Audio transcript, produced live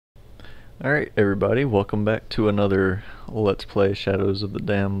Alright everybody, welcome back to another Let's Play Shadows of the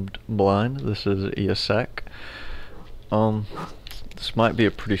Damned Blind. This is CHYEAH. This might be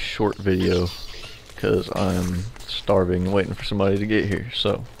a pretty short video because I'm starving and waiting for somebody to get here,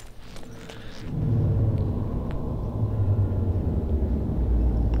 so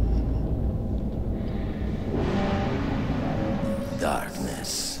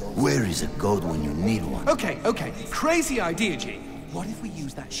darkness. Where is a goat when you need one? Okay. Crazy idea, G. What if we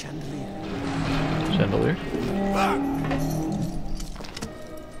use that chandelier? Chandelier?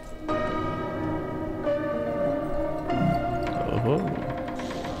 Oh.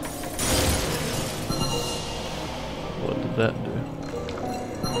 What did that do?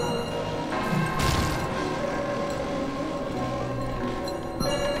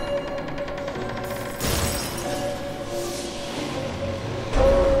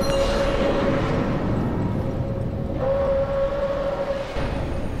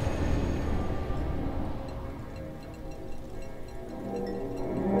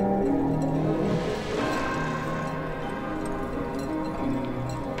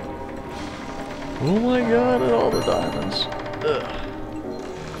 Oh my god, and all the diamonds. Ugh.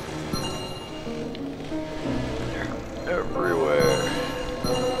 They're everywhere.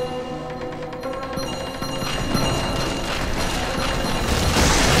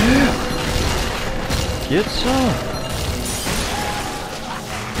 Get some.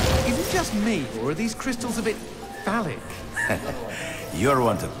 Is it just me, or are these crystals a bit phallic? You're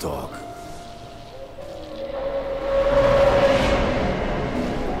one to talk.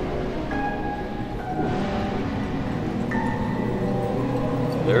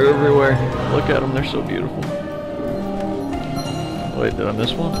 They're everywhere. Look at them, they're so beautiful. Wait, did I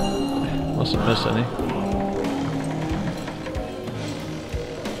miss one? Mustn't miss any.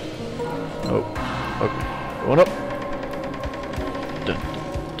 Oh, okay. Going up. Dun,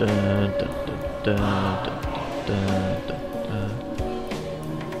 dun, dun, dun, dun, dun, dun, dun.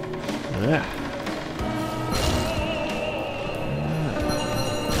 Yeah.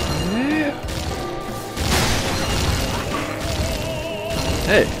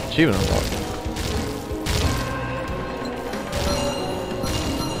 Hey, achievement unlocked.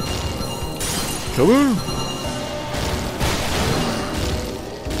 Kaboom!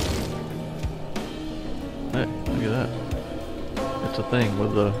 Hey, look at that. It's a thing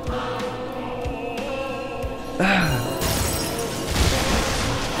with the...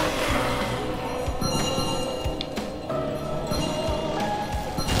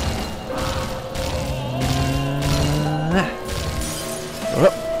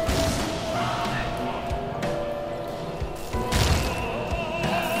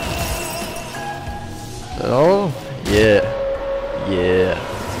 Oh, yeah.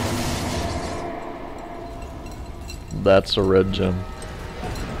 That's a red gem.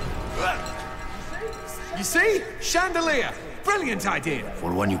 You see? Chandelier! Brilliant idea!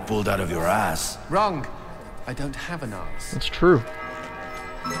 For one you pulled out of your ass. Wrong. I don't have an ass. That's true.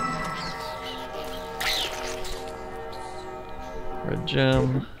 Red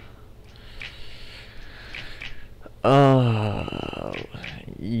gem.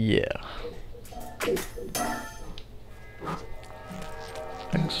 Yeah.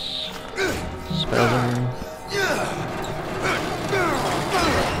 X. Spasm.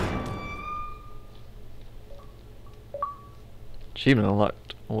 Achievement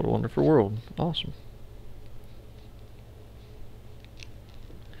unlocked. What a wonderful world. Awesome.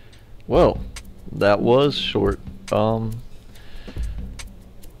 Well, that was short.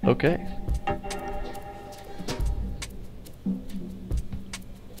 Okay.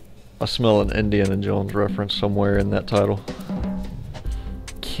 I smell an Indiana Jones reference somewhere in that title.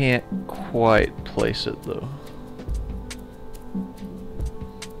 Can't quite place it though.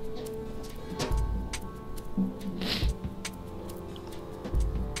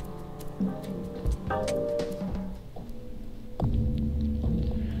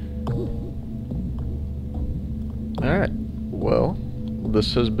 Alright, well,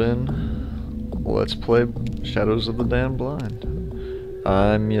 this has been Let's Play Shadows of the Damned Blind.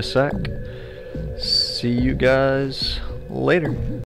 I'm CHYEAH. See you guys later.